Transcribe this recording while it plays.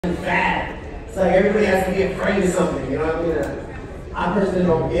like everybody has to be afraid of something, you know what I mean? I personally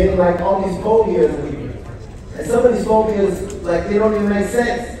don't get it, like all these phobias, and some of these phobias, like they don't even make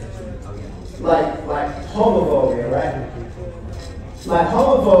sense. Like homophobia, right? Like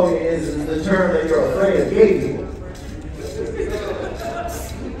homophobia is the term that you're afraid of gay people.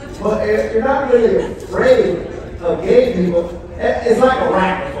 But if you're not really afraid of gay people, it's like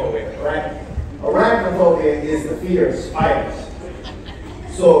arachnophobia, right? Arachnophobia is the fear of spiders.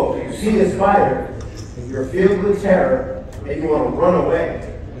 So if you see a spider, you're filled with terror and you want to run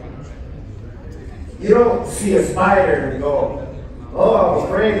away. You don't see a spider and go, oh, I'm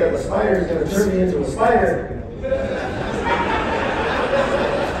afraid that the spider is going to turn me into a spider.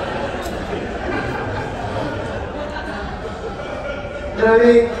 You know what I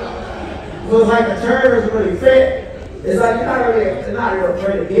mean? So it's like the term doesn't really fit. It's like you're not really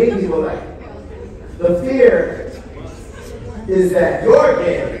afraid of gay people. Like the fear is that you're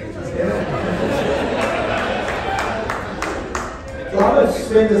gay. You know? So I'm gonna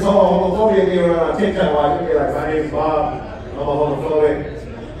spin this whole homophobia thing around on TikTok. Watch me be like, my name's Bob. I'm a homophobic.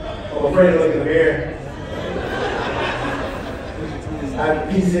 I'm afraid to look in the mirror.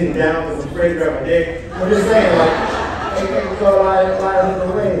 I'm sitting down because I'm afraid to grab my dick. I'm just saying, like, it can go a lot of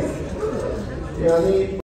different ways. You know what I mean?